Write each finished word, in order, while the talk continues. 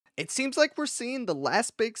It seems like we're seeing the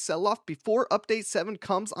last big sell-off before Update 7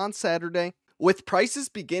 comes on Saturday, with prices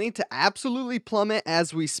beginning to absolutely plummet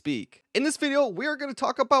as we speak. In this video, we are going to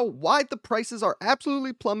talk about why the prices are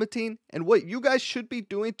absolutely plummeting and what you guys should be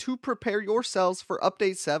doing to prepare yourselves for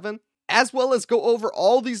Update 7, as well as go over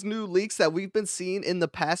all these new leaks that we've been seeing in the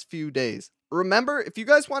past few days. Remember, if you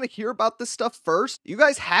guys want to hear about this stuff first, you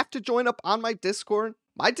guys have to join up on my Discord.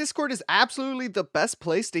 My Discord is absolutely the best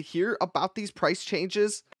place to hear about these price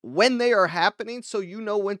changes when they are happening, so you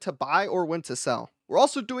know when to buy or when to sell. We're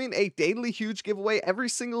also doing a daily huge giveaway every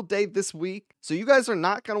single day this week, so you guys are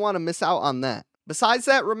not going to want to miss out on that. Besides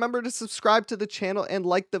that, remember to subscribe to the channel and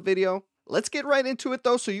like the video. Let's get right into it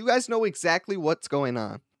though, so you guys know exactly what's going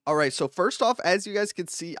on. Alright, so first off, as you guys can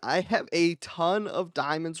see, I have a ton of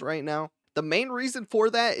diamonds right now. The main reason for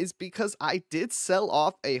that is because I did sell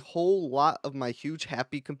off a whole lot of my huge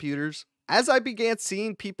happy computers. As I began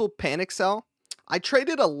seeing people panic sell, I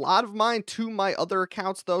traded a lot of mine to my other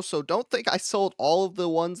accounts though, so don't think I sold all of the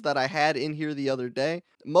ones that I had in here the other day.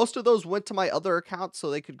 Most of those went to my other accounts so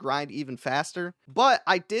they could grind even faster. But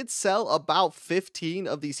I did sell about 15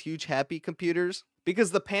 of these huge happy computers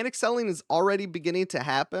because the panic selling is already beginning to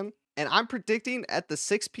happen. And I'm predicting at the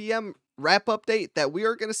 6 p.m. wrap update that we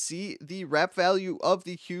are going to see the wrap value of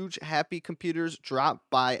the huge happy computers drop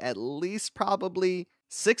by at least probably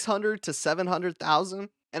 600 to 700,000.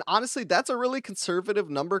 And honestly, that's a really conservative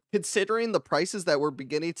number considering the prices that we're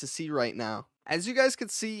beginning to see right now. As you guys can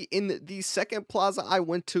see in the second plaza I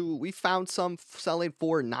went to, we found some selling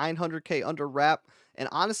for 900k under wrap. And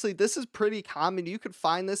honestly, this is pretty common. You could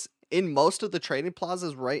find this in most of the trading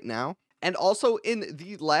plazas right now. And also in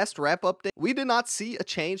the last wrap update, we did not see a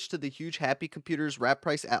change to the huge happy computers wrap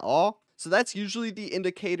price at all. So that's usually the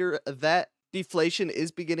indicator that deflation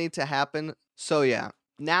is beginning to happen. So yeah.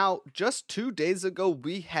 Now, just 2 days ago,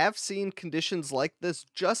 we have seen conditions like this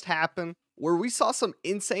just happen where we saw some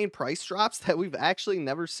insane price drops that we've actually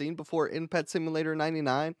never seen before in Pet Simulator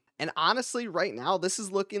 99. And honestly, right now, this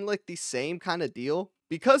is looking like the same kind of deal.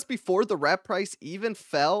 Because before the wrap price even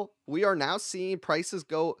fell, we are now seeing prices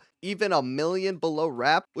go even $1 million below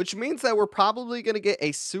wrap, which means that we're probably going to get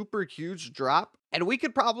a super huge drop. And we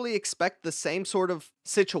could probably expect the same sort of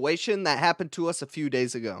situation that happened to us a few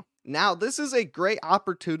days ago. Now, this is a great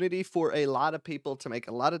opportunity for a lot of people to make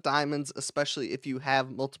a lot of diamonds, especially if you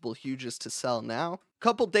have multiple huges to sell now. A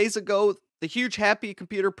couple days ago, the huge happy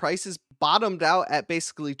computer prices bottomed out at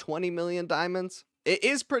basically 20 million diamonds. It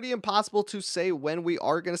is pretty impossible to say when we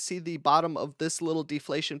are going to see the bottom of this little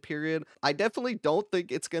deflation period. I definitely don't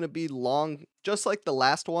think it's going to be long, just like the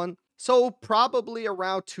last one. So probably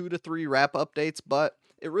around 2 to 3 wrap updates, but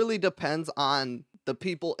it really depends on the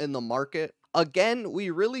people in the market. Again, we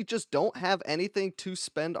really just don't have anything to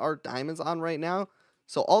spend our diamonds on right now.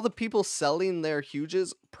 So all the people selling their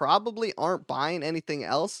huges probably aren't buying anything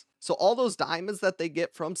else. So all those diamonds that they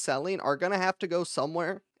get from selling are going to have to go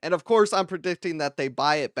somewhere. And of course, I'm predicting that they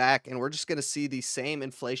buy it back and we're just going to see the same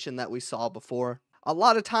inflation that we saw before. A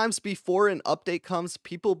lot of times before an update comes,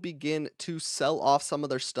 people begin to sell off some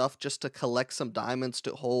of their stuff just to collect some diamonds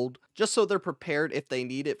to hold, just so they're prepared if they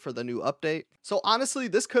need it for the new update. So honestly,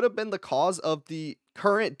 this could have been the cause of the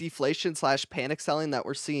current deflation / panic selling that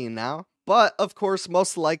we're seeing now. But of course,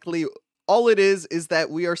 most likely, all it is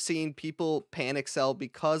that we are seeing people panic sell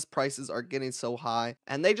because prices are getting so high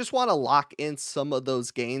and they just want to lock in some of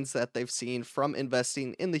those gains that they've seen from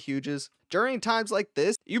investing in the huges. During times like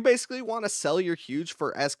this, you basically want to sell your huge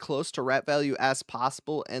for as close to wrap value as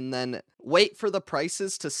possible and then wait for the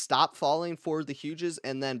prices to stop falling for the huges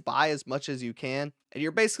and then buy as much as you can. And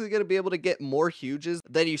you're basically going to be able to get more huges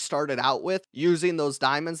than you started out with using those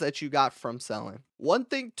diamonds that you got from selling. One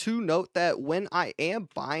thing to note that when I am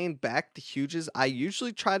buying back the huges, I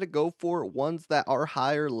usually try to go for ones that are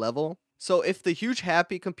higher level. So if the huge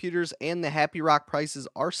happy computers and the happy rock prices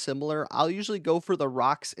are similar, I'll usually go for the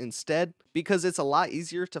rocks instead because it's a lot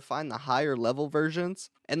easier to find the higher level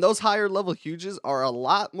versions. And those higher level huges are a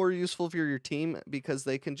lot more useful for your team because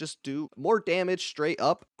they can just do more damage straight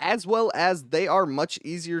up, as well as they are much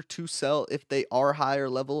easier to sell if they are higher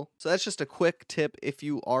level. So that's just a quick tip if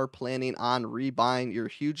you are planning on rebuying your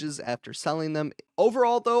huges after selling them.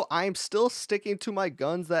 Overall though, I'm still sticking to my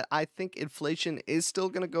guns that I think inflation is still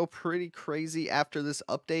going to go pretty crazy after this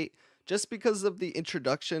update, just because of the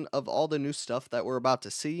introduction of all the new stuff that we're about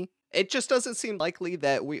to see. It just doesn't seem likely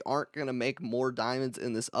that we aren't going to make more diamonds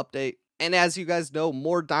in this update. And as you guys know,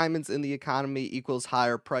 more diamonds in the economy equals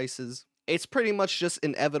higher prices. It's pretty much just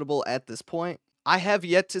inevitable at this point. I have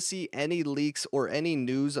yet to see any leaks or any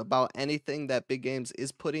news about anything that Big Games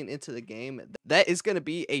is putting into the game that is going to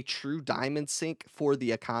be a true diamond sink for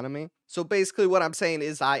the economy. So basically what I'm saying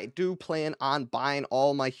is I do plan on buying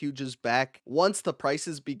all my huges back once the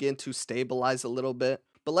prices begin to stabilize a little bit.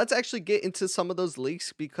 But let's actually get into some of those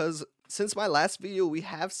leaks, because since my last video, we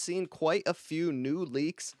have seen quite a few new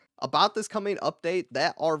leaks about this coming update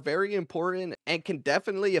that are very important and can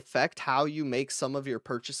definitely affect how you make some of your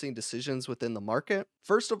purchasing decisions within the market.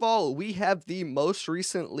 First of all, we have the most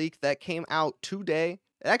recent leak that came out today.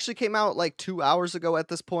 It actually came out like 2 hours ago at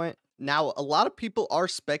this point. Now, a lot of people are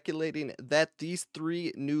speculating that these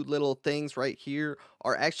three new little things right here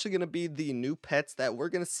are actually going to be the new pets that we're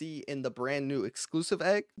going to see in the brand new exclusive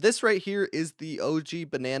egg. This right here is the OG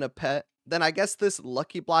banana pet. Then I guess this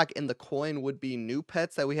lucky block and the coin would be new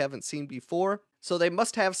pets that we haven't seen before. So they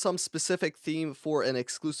must have some specific theme for an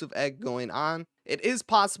exclusive egg going on. It is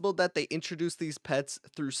possible that they introduce these pets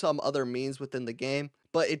through some other means within the game,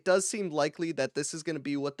 but it does seem likely that this is going to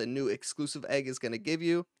be what the new exclusive egg is going to give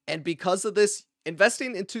you. And because of this,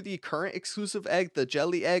 investing into the current exclusive egg, the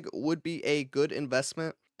jelly egg, would be a good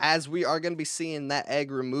investment, as we are going to be seeing that egg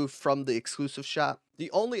removed from the exclusive shop. The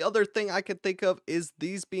only other thing I could think of is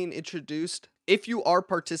these being introduced if you are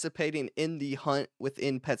participating in the hunt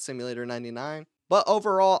within Pet Simulator 99. But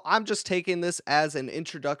overall, I'm just taking this as an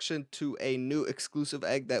introduction to a new exclusive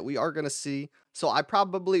egg that we are going to see. So I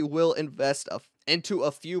probably will invest into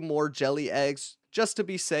a few more jelly eggs just to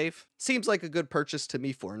be safe. Seems like a good purchase to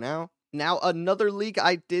me for now. Now, another leak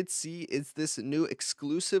I did see is this new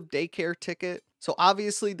exclusive daycare ticket. So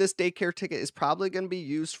obviously this daycare ticket is probably going to be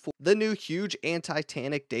used for the new huge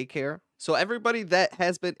anti-Titanic daycare. So everybody that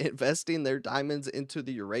has been investing their diamonds into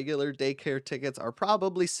the regular daycare tickets are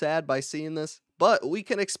probably sad by seeing this. But we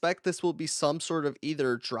can expect this will be some sort of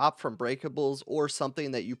either drop from breakables or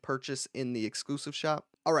something that you purchase in the exclusive shop.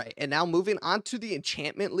 Alright, and now moving on to the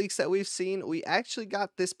enchantment leaks that we've seen, we actually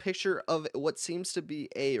got this picture of what seems to be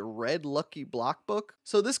a red lucky block book.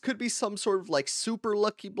 So this could be some sort of like super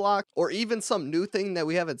lucky block or even some new thing that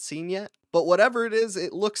we haven't seen yet. But whatever it is,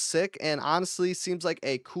 it looks sick and honestly seems like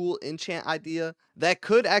a cool enchant idea that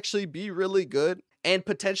could actually be really good and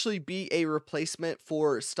potentially be a replacement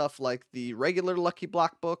for stuff like the regular lucky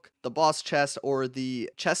block book, the boss chest, or the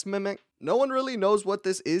chest mimic. No one really knows what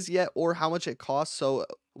this is yet or how much it costs, so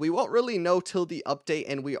we won't really know till the update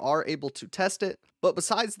and we are able to test it. But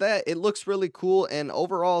besides that, it looks really cool and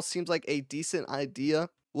overall seems like a decent idea.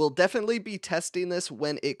 We'll definitely be testing this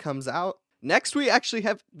when it comes out. Next, we actually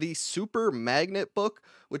have the Super Magnet book,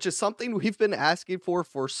 which is something we've been asking for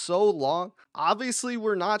so long. Obviously,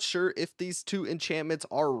 we're not sure if these two enchantments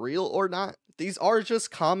are real or not. These are just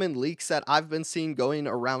common leaks that I've been seeing going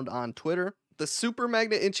around on Twitter. The Super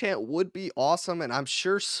Magnet enchant would be awesome, and I'm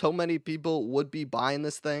sure so many people would be buying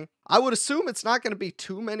this thing. I would assume it's not going to be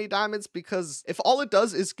too many diamonds, because if all it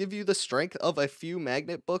does is give you the strength of a few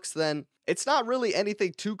magnet books, then it's not really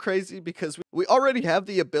anything too crazy because we already have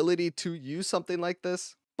the ability to use something like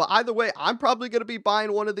this. But either way, I'm probably going to be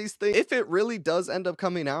buying one of these things if it really does end up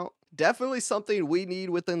coming out. Definitely something we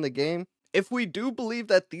need within the game. If we do believe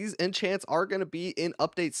that these enchants are going to be in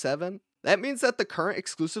Update 7, that means that the current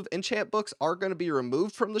exclusive enchant books are going to be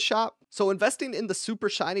removed from the shop. So investing in the super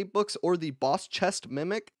shiny books or the boss chest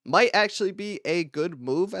mimic might actually be a good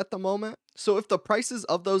move at the moment. So if the prices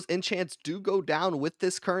of those enchants do go down with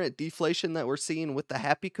this current deflation that we're seeing with the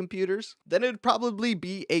happy computers, then it'd probably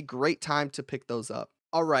be a great time to pick those up.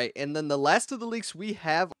 Alright, and then the last of the leaks we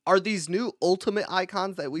have are these new ultimate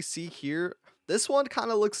icons that we see here. This one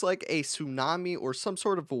kind of looks like a tsunami or some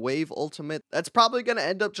sort of wave ultimate that's probably going to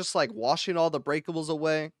end up just like washing all the breakables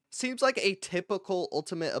away. Seems like a typical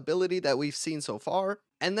ultimate ability that we've seen so far.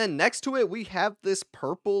 And then next to it, we have this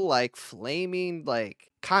purple, like flaming, like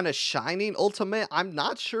kind of shining ultimate. I'm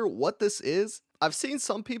not sure what this is. I've seen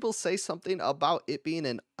some people say something about it being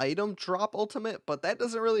an item drop ultimate, but that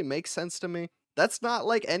doesn't really make sense to me. That's not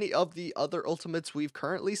like any of the other ultimates we've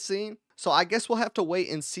currently seen. So I guess we'll have to wait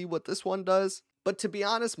and see what this one does. But to be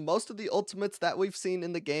honest, most of the ultimates that we've seen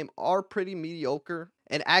in the game are pretty mediocre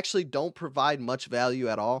and actually don't provide much value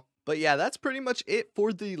at all. But yeah, that's pretty much it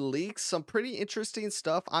for the leaks. Some pretty interesting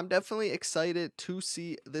stuff. I'm definitely excited to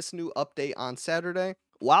see this new update on Saturday.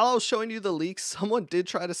 While I was showing you the leaks, someone did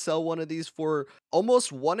try to sell one of these for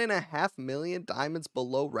almost 1.5 million diamonds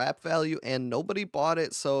below wrap value and nobody bought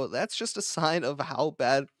it. So that's just a sign of how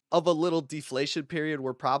bad of a little deflation period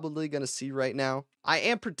we're probably going to see right now. I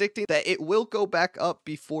am predicting that it will go back up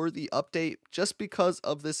before the update just because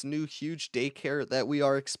of this new huge daycare that we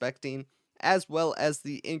are expecting, as well as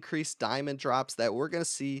the increased diamond drops that we're going to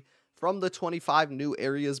see from the 25 new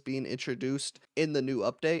areas being introduced in the new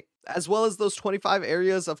update. As well as those 25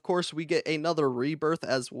 areas, of course, we get another rebirth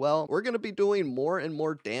as well. We're going to be doing more and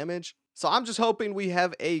more damage. So I'm just hoping we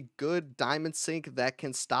have a good diamond sink that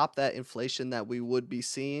can stop that inflation that we would be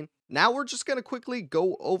seeing. Now we're just going to quickly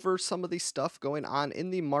go over some of the stuff going on in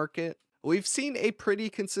the market. We've seen a pretty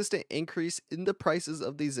consistent increase in the prices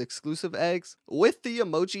of these exclusive eggs, with the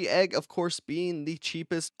emoji egg, of course, being the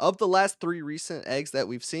cheapest of the last 3 recent eggs that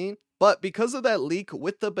we've seen. But because of that leak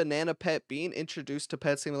with the banana pet being introduced to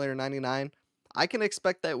Pet Simulator 99, I can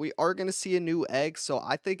expect that we are going to see a new egg, so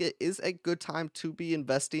I think it is a good time to be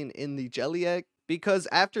investing in the jelly egg, because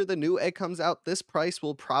after the new egg comes out, this price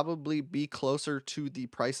will probably be closer to the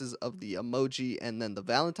prices of the emoji and then the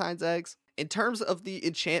Valentine's eggs. In terms of the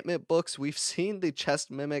enchantment books, we've seen the chest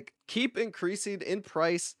mimic keep increasing in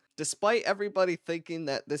price, despite everybody thinking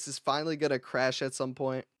that this is finally going to crash at some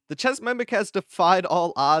point. The chest mimic has defied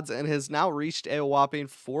all odds and has now reached a whopping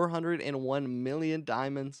 401 million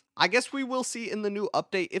diamonds. I guess we will see in the new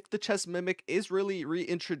update if the chest mimic is really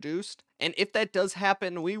reintroduced, and if that does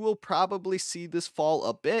happen, we will probably see this fall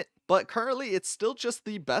a bit, but currently it's still just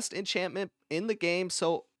the best enchantment in the game.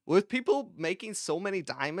 So with people making so many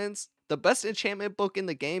diamonds, the best enchantment book in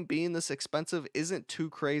the game being this expensive isn't too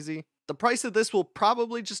crazy. The price of this will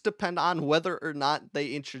probably just depend on whether or not they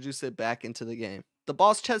introduce it back into the game. The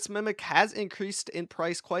boss chest mimic has increased in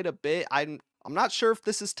price quite a bit. I'm not sure if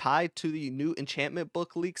this is tied to the new enchantment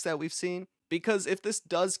book leaks that we've seen, because if this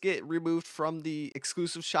does get removed from the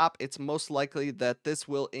exclusive shop, it's most likely that this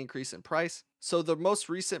will increase in price. So the most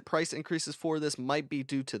recent price increases for this might be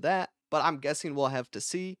due to that, but I'm guessing we'll have to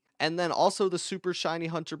see. And then also the super shiny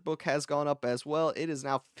hunter book has gone up as well. It is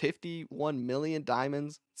now 51 million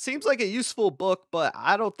diamonds. Seems like a useful book, but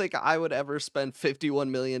I don't think I would ever spend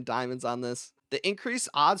 51 million diamonds on this. The increased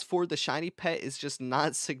odds for the shiny pet is just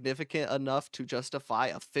not significant enough to justify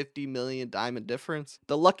a 50 million diamond difference.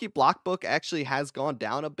 The lucky block book actually has gone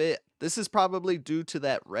down a bit. This is probably due to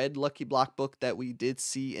that red lucky block book that we did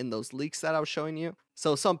see in those leaks that I was showing you.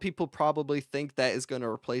 So some people probably think that is going to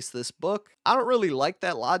replace this book. I don't really like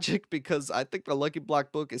that logic, because I think the lucky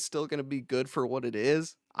block book is still going to be good for what it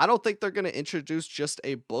is. I don't think they're going to introduce just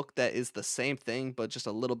a book that is the same thing, but just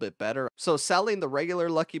a little bit better. So selling the regular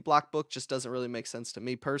lucky block book just doesn't really make sense to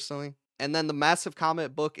me personally. And then the massive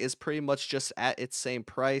comet book is pretty much just at its same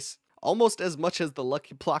price, almost as much as the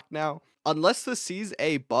lucky block now. Unless this sees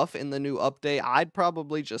a buff in the new update, I'd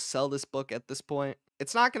probably just sell this book at this point.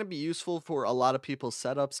 It's not going to be useful for a lot of people's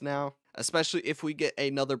setups now, especially if we get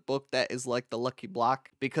another book that is like the lucky block,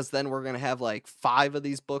 because then we're going to have like 5 of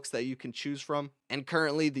these books that you can choose from, and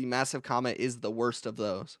currently the massive comet is the worst of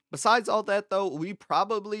those. Besides all that though, we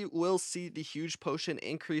probably will see the huge potion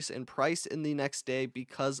increase in price in the next day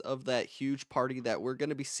because of that huge party that we're going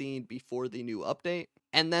to be seeing before the new update.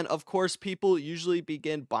 And then of course people usually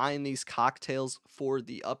begin buying these cocktails for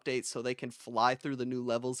the update so they can fly through the new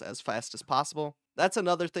levels as fast as possible. That's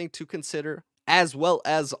another thing to consider, as well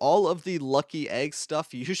as all of the lucky egg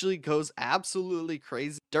stuff usually goes absolutely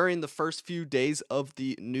crazy during the first few days of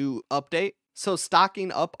the new update. So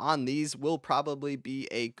stocking up on these will probably be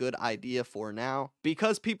a good idea for now,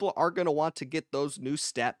 because people are going to want to get those new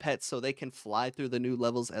stat pets so they can fly through the new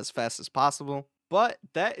levels as fast as possible. But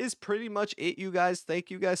that is pretty much it, you guys.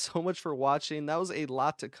 Thank you guys so much for watching. That was a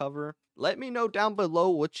lot to cover. Let me know down below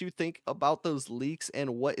what you think about those leaks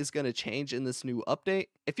and what is going to change in this new update.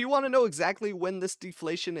 If you want to know exactly when this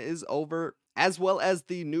deflation is over, as well as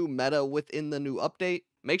the new meta within the new update,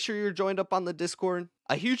 make sure you're joined up on the Discord.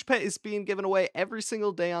 A huge pet is being given away every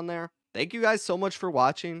single day on there. Thank you guys so much for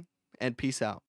watching, and peace out.